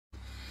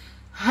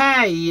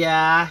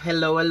Hiya,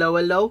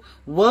 hello.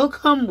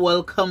 Welcome.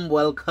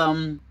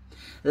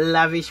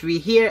 Lavish V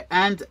here,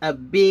 and a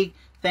big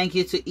thank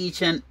you to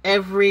each and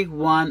every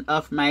one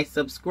of my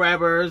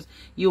subscribers.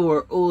 You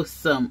are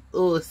awesome.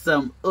 For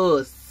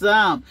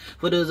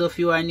those of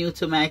you who are new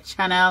to my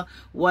channel,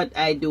 what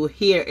I do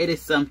here, it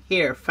is some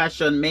hair,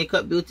 fashion,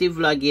 makeup, beauty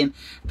vlogging,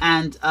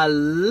 and a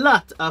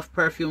lot of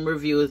perfume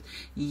reviews.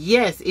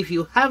 Yes, if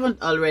you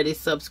haven't already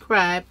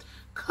subscribed,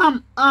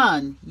 come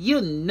on, you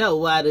know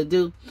what to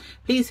do.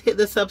 Please hit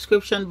the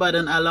subscription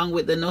button along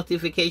with the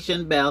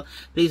notification bell.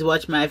 Please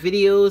watch my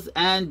videos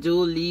and do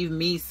leave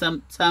me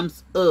some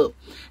thumbs up.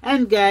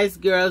 And guys,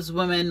 girls,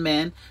 women,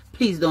 men,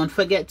 please don't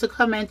forget to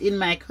comment in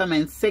my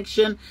comment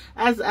section,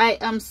 as I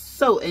am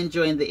so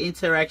enjoying the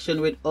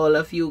interaction with all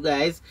of you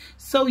guys.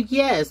 So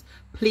yes,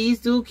 please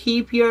do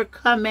keep your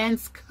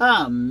comments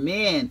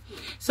coming.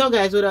 So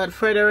guys, without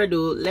further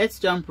ado, let's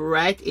jump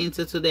right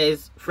into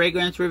today's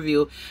fragrance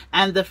review.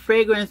 And the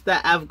fragrance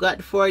that I've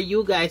got for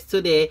you guys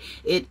today,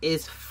 it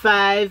is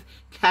 5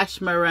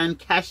 Cashmeran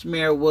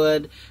cashmere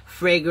wood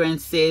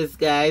fragrances,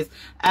 guys.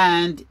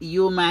 And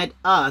you might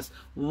ask,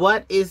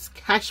 what is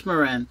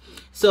Cashmeran?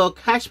 So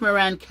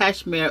Cashmeran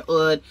cashmere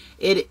wood,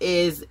 it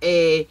is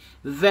a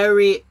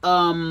very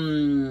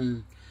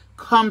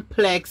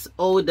complex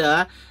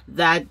odor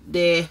that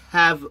they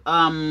have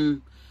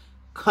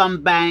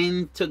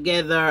combined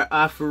together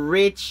of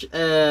rich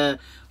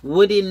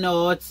woody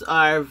notes,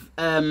 or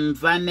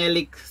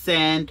vanillic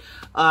scent,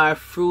 or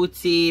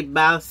fruity,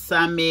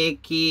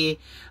 balsamic.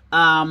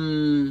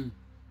 Am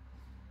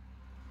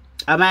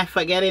I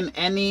forgetting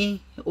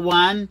any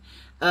one?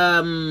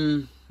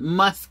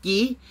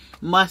 Musky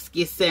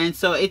scent.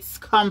 So it's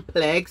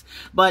complex,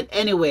 but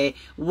anyway,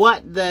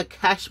 what the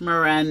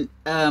Cashmeran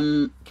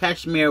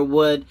cashmere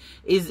wood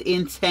is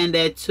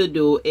intended to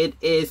do, it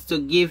is to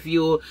give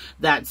you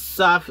that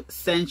soft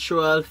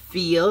sensual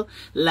feel,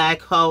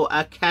 like how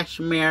a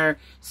cashmere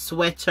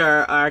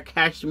sweater or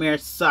cashmere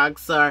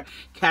socks or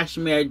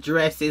cashmere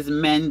dress is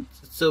meant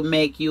to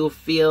make you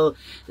feel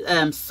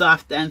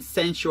soft and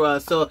sensual.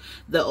 So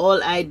the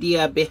whole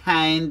idea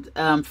behind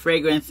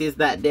fragrances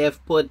that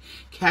they've put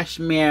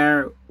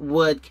cashmere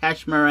wood,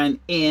 Cashmeran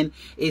in,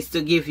 is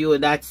to give you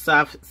that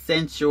soft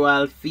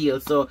sensual feel.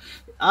 So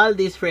all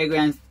this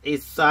fragrance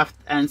is soft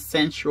and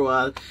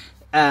sensual.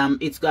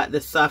 It's got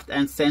the soft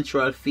and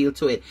sensual feel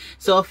to it.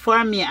 So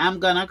for me, I'm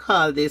gonna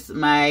call this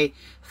my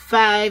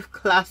 5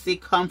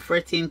 classic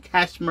comforting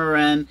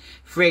Cashmeran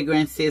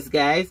fragrances,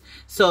 guys.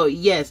 So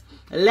yes,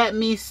 let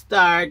me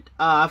start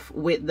off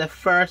with the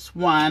first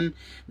one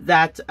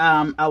that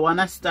I want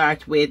to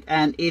start with,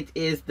 and it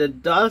is the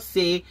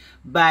Dulce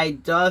by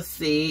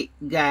Dulce,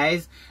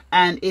 guys.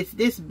 And it's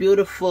this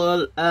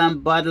beautiful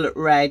bottle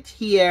right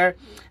here,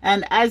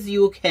 and as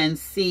you can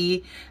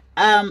see,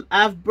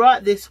 I've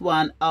brought this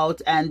one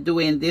out and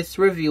doing this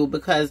review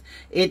because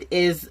it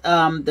is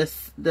the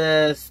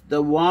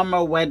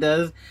warmer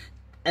weather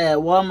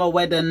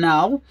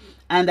now,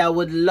 and I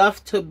would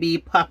love to be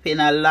popping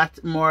a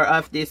lot more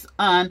of this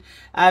on.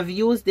 I've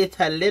used it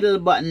a little,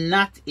 but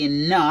not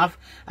enough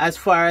as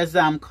far as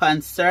I'm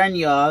concerned,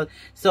 y'all.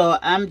 So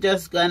I'm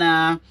just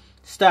gonna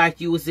start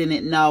using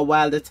it now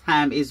while the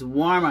time is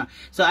warmer.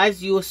 So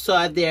as you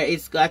saw there,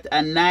 it's got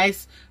a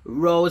nice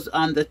rose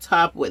on the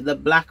top with the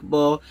black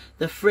bow.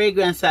 The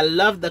fragrance, I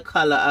love the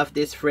color of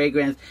this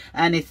fragrance,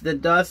 and it's the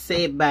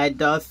Dulce by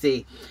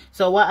Dulce.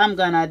 So what I'm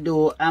gonna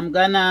do, I'm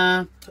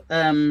gonna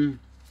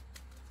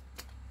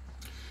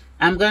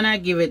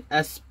give it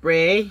a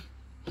spray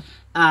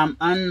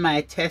on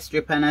my test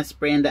strip, and a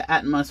spray in the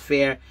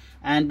atmosphere,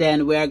 and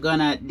then we're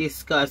gonna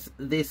discuss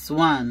this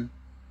one.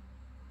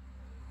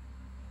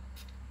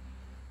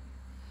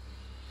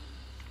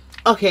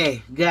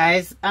 Okay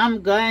guys,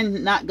 I'm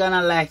not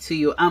gonna lie to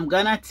you. I'm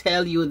gonna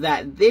tell you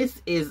that this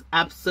is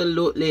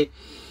absolutely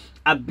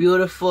a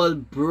beautiful,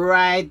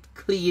 bright,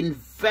 clean,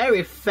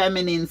 very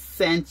feminine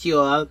scent,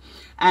 y'all.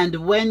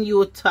 And when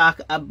you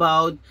talk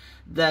about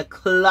the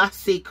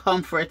classic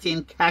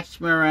comforting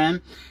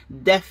Cashmeran,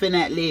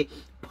 definitely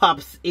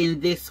pops in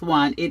this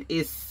one. It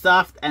is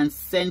soft and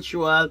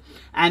sensual,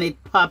 and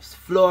it pops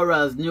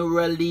florals,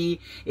 neroli,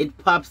 it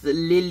pops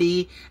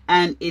lily,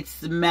 and it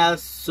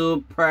smells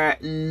super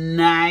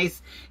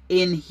nice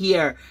in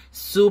here.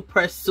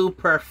 Super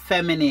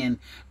feminine,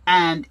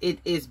 and it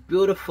is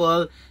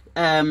beautiful.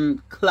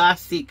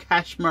 Classic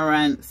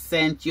Cashmeran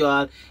scent,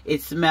 y'all.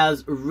 It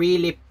smells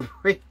really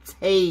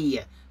pretty,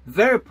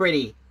 very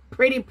pretty,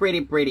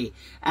 pretty,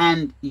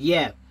 and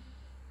yeah.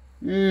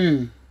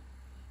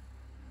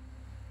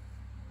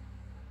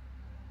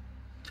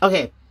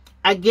 Okay,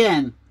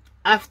 again,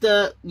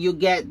 after you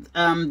get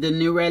the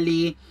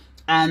neroli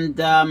and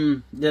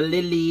the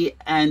lily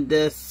and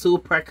the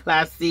super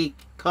classic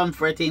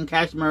comforting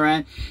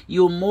Cashmeran,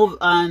 you move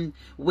on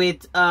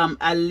with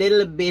a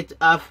little bit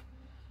of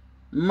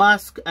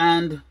musk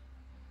and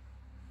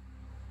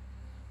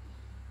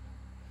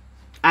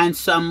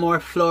some more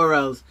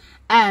florals,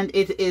 and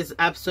it is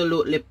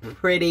absolutely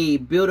pretty,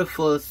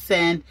 beautiful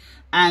scent.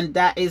 and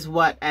that is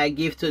what I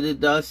give to the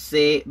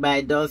Dulce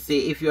by Dulce.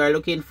 If you are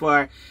looking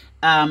for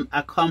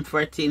a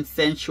comforting,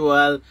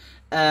 sensual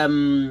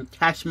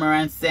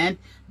Cashmeran scent,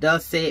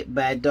 Dulce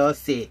by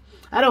Dulce.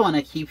 I don't want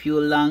to keep you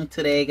long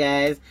today,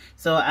 guys,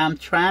 so I'm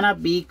trying to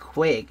be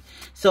quick.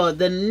 So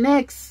the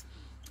next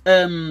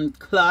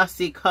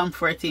classy,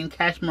 comforting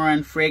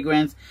Cashmeran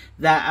fragrance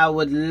that I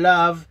would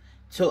love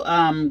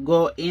to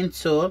go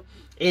into,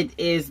 it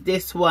is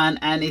this one,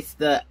 and it's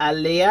the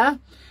Alea,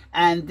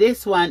 and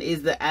this one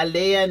is the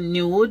Alea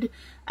Nude.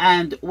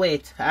 And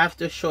wait, I have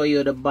to show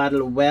you the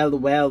bottle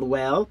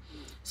well.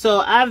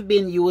 So I've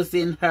been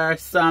using her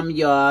some,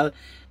 y'all,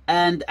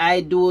 and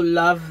I do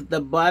love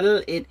the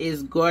bottle. It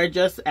is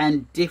gorgeous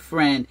and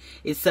different.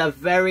 It's a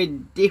very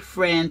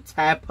different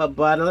type of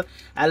bottle.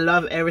 I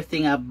love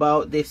everything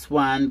about this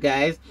one,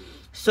 guys.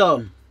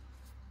 So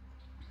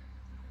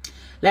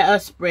let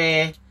us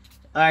spray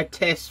our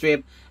test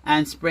strip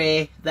and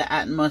spray the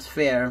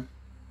atmosphere.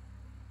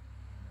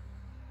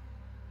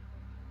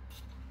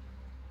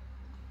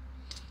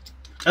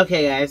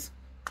 Okay, guys.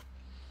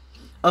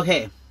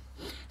 Okay,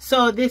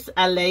 so this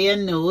Alea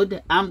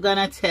Nude, I'm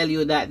gonna tell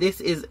you that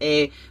this is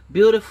a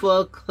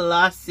beautiful,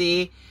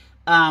 classy,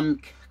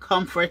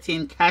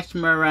 comforting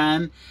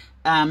Cashmeran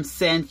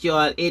scent,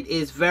 y'all. It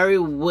is very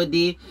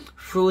woody,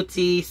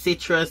 fruity,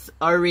 citrus,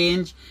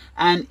 orange,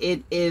 and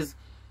it is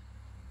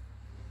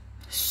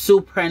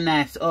super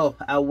nice. Oh,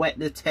 I wet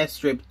the test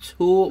strip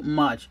too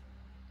much.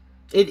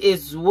 It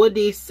is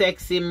woody,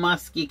 sexy,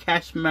 musky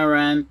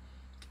Cashmeran,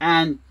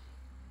 and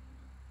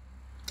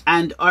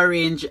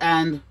orange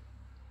and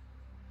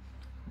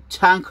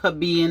tonka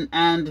bean,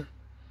 and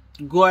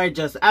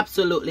gorgeous,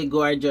 absolutely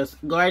gorgeous,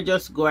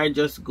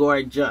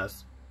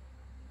 gorgeous.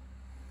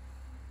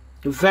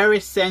 Very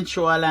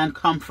sensual and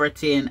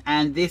comforting,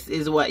 and this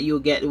is what you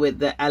get with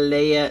the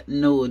Alea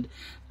Nude,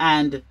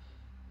 and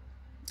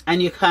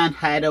you can't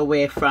hide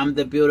away from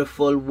the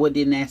beautiful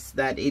woodiness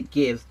that it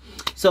gives.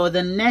 So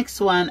the next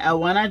one, I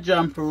want to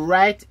jump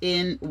right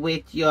in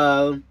with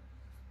y'all.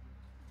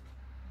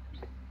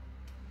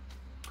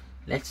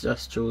 Let's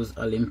just choose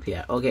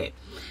Olympia. Okay,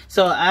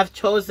 so I've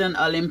chosen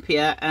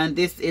Olympia, and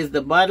this is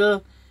the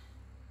bottle.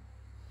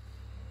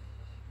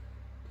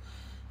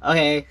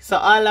 Okay, so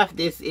all of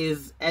this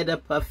is Edda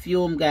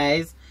Perfume,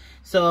 guys.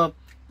 So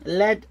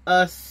let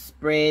us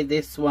spray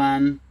this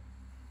one.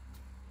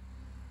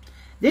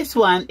 This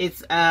one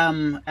is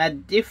a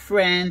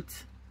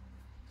different.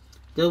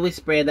 Do we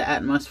spray the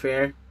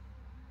atmosphere?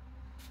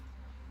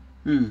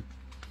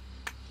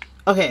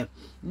 Okay,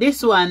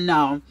 this one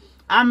now,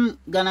 I'm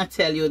gonna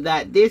tell you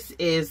that this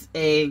is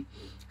a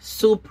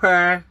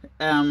super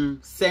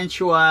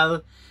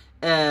sensual,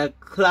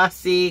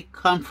 classy,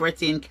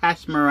 comforting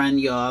Cashmeran,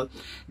 y'all.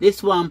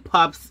 This one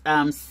pops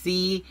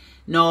sea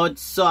note,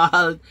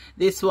 salt.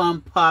 This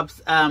one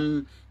pops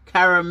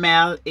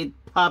caramel. It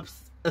pops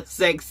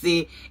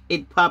sexy.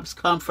 It pops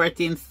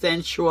comforting,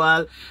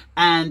 sensual,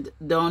 and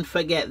don't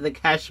forget the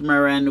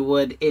Cashmeran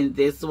wood in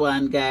this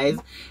one, guys.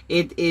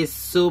 It is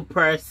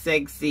super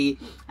sexy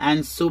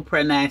and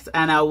super nice,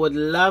 and I would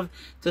love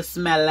to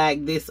smell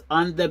like this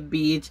on the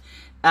beach.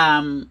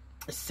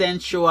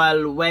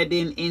 Sensual,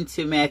 wedding,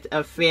 intimate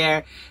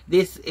affair.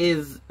 This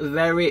is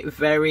very,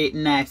 very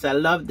nice. I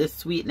love the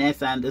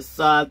sweetness and the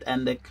salt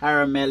and the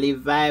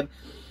caramelly vibe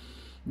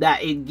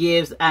that it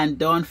gives, and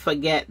don't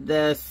forget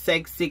the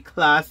sexy,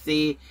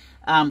 classy,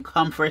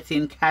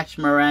 comforting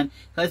Cashmeran,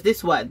 because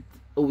this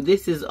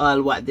is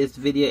all what this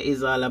video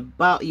is all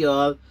about,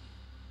 y'all.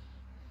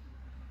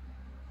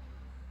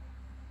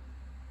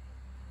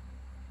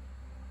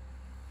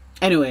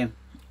 Anyway,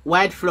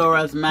 white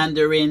florals,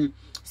 mandarin,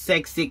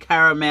 sexy,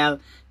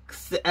 caramel,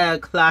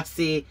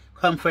 classy,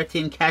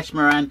 comforting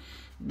Cashmeran.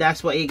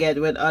 That's what you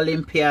get with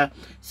Olympia.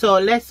 So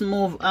let's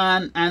move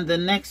on, and the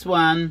next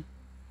one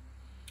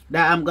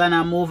that I'm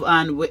gonna move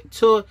on with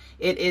to,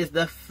 it is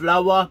the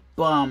Flower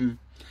Bomb.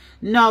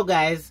 Now,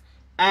 guys,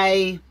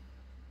 I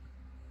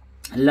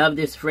love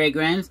this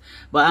fragrance,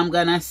 but I'm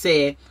gonna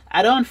say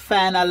I don't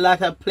find a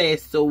lot of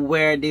place to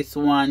wear this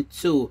one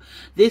to.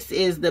 This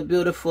is the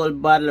beautiful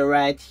bottle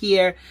right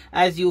here.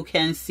 As you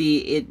can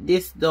see,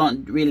 this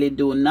don't really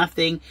do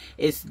nothing.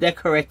 It's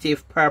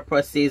decorative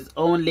purposes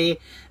only,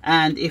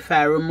 and if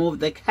I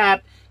remove the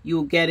cap,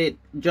 you get it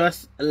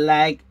just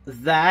like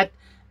that.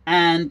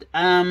 And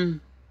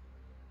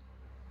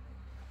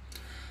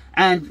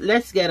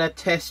let's get a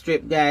test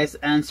strip, guys,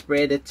 and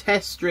spray the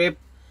test strip,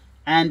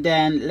 and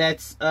then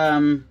let's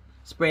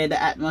spray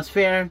the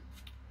atmosphere.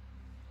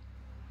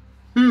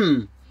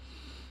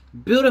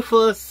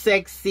 Beautiful,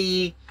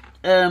 sexy,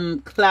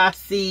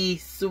 classy,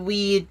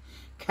 sweet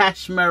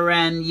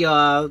Cashmeran,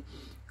 y'all.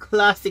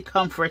 Classy,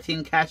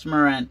 comforting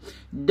Cashmeran.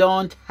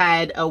 Don't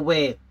hide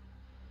away.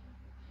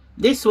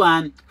 This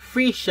one,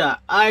 Freesia,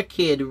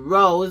 Orchid,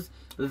 Rose,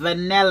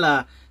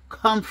 Vanilla,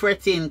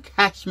 comforting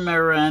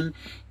Cashmeran.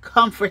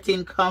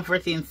 Comforting,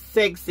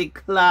 sexy,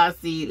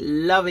 classy.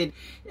 Love it.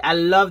 I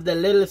love the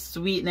little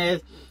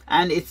sweetness,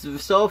 and it's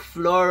so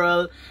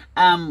floral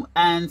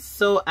and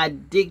so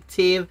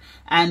addictive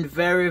and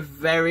very,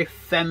 very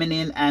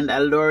feminine and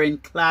alluring.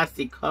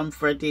 Classy,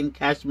 comforting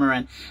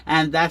Cashmeran.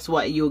 And that's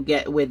what you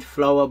get with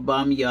Flower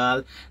Bomb,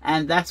 y'all.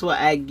 And that's what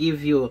I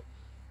give you.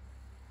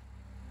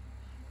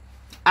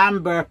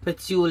 Amber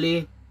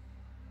Patchouli.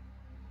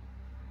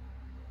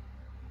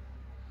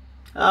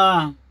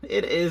 Oh,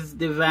 it is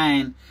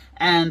divine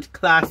and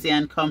classy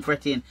and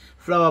comforting.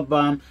 Flower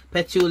Bomb,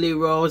 Patchouli,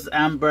 Rose,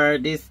 Amber.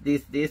 This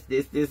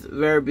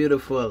very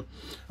beautiful.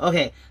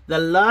 Okay, the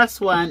last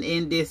one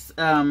in this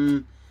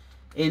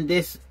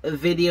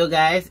video,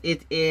 guys,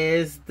 it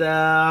is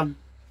the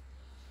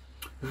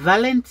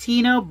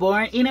Valentino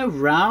Born in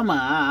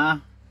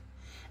Aroma.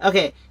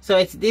 Okay, so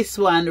it's this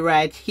one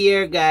right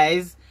here,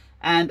 guys.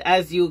 And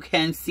as you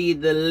can see,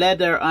 the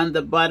leather on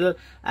the bottle.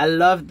 I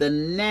love the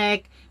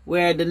neck,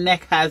 where the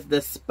neck has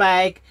the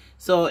spike,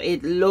 so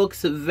it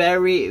looks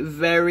very,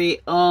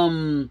 very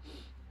rock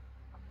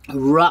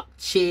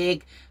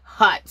chic,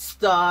 hot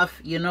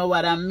stuff, you know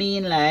what I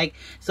mean, like.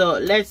 So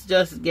let's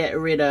just get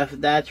rid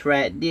of that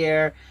right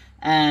there,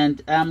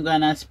 and I'm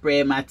gonna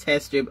spray my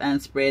test strip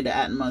and spray the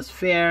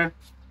atmosphere.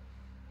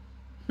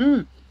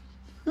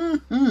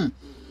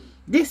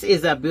 This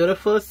is a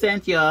beautiful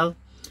scent, y'all.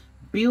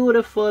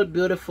 Beautiful,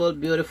 beautiful,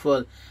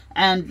 beautiful.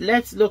 And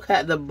let's look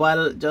at the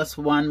bottle just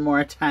one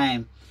more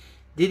time.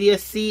 Did you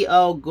see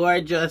how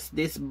gorgeous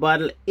this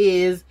bottle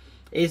is?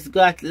 It's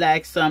got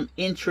like some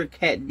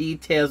intricate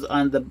details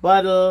on the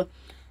bottle,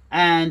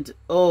 and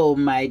oh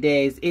my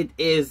days, it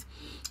is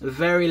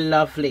very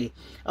lovely.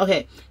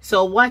 Okay,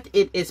 so what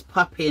it is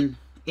popping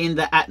in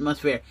the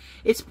atmosphere,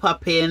 it's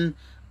popping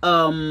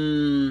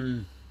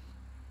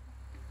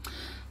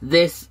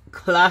this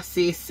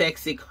classy,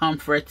 sexy,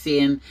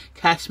 comforting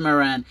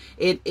Cashmeran.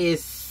 It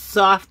is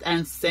soft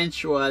and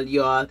sensual,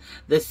 y'all.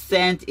 The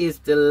scent is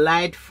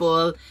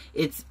delightful,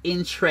 it's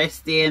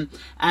interesting,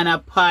 and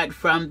apart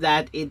from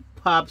that, it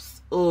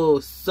pops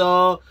so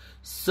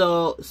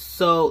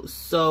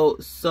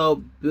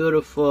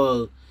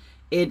beautiful.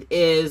 It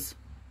is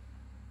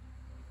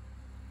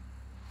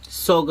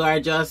so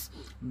gorgeous.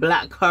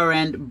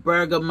 Blackcurrant,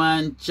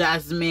 bergamot,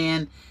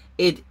 jasmine.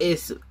 It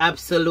is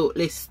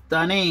absolutely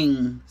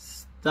stunning.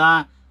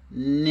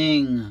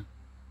 Stunning.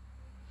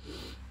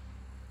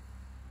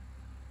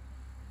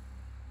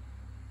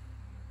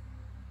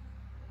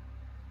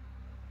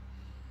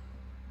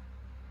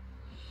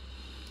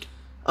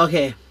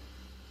 Okay,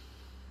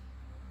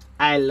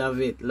 I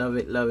love it, love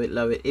it, love it,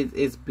 love it. It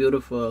is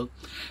beautiful.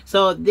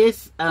 So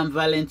this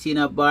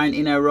Valentino Born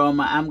in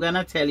Aroma, I'm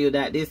gonna tell you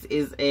that this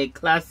is a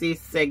classy,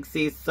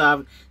 sexy,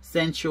 soft,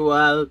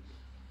 sensual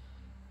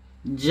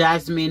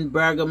jasmine,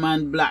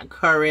 bergamot,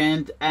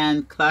 blackcurrant,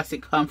 and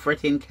classic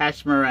comforting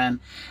Cashmeran.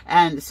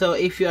 And so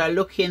if you are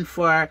looking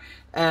for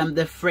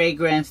the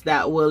fragrance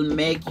that will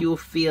make you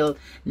feel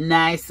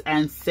nice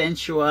and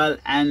sensual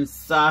and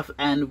soft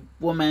and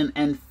woman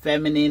and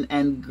feminine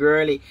and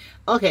girly,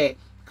 okay,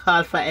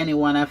 call for any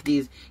one of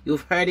these.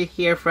 You've heard it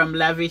here from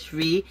Lavish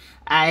V.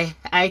 I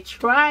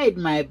tried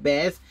my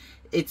best.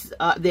 It's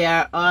they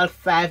are all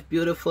 5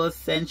 beautiful,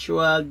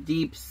 sensual,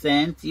 deep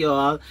scents,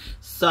 y'all.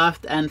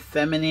 Soft and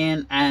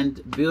feminine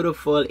and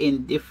beautiful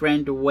in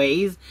different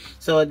ways.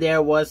 So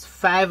there was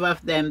 5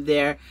 of them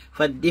there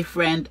for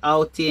different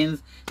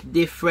outings,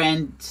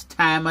 different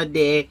time of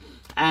day,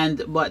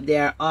 but they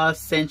are all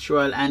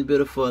sensual and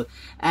beautiful.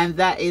 And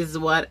that is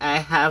what I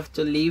have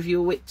to leave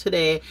you with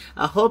today.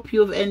 I hope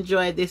you've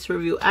enjoyed this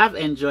review. I've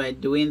enjoyed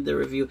doing the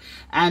review,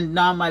 and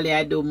normally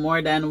I do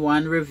more than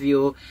one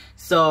review,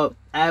 so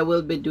I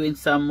will be doing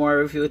some more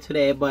review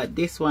today, but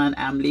this one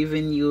I'm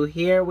leaving you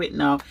here with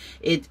now.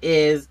 It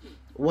is,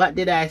 what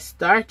did I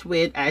start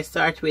with? I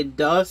start with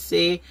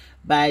Dulce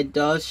by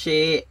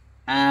Dolce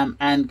and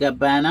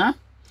Gabbana.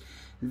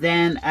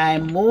 Then I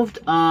moved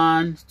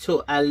on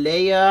to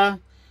Alea,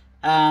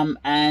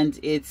 and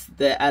it's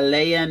the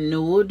Alea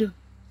Nude.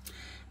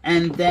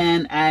 And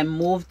then I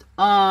moved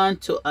on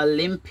to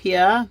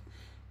Olympia,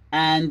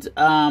 and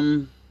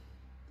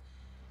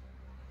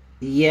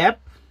yep.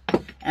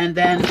 And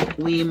then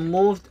we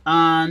moved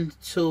on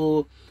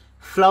to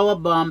Flower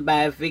Bomb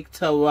by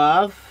Victor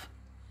Wolf.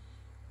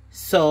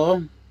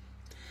 So,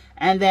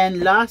 and then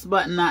last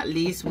but not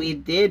least, we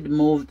did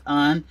move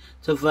on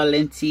to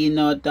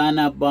Valentino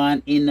Donna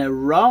Born in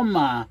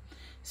Aroma.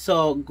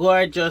 So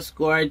gorgeous,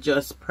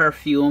 gorgeous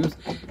perfumes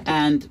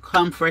and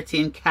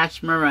comforting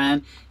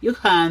Cashmeran. You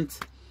can't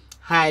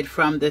hide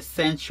from the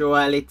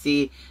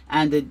sensuality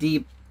and the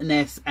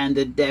deepness and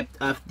the depth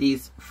of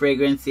these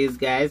fragrances,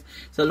 guys.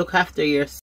 So look after yourself.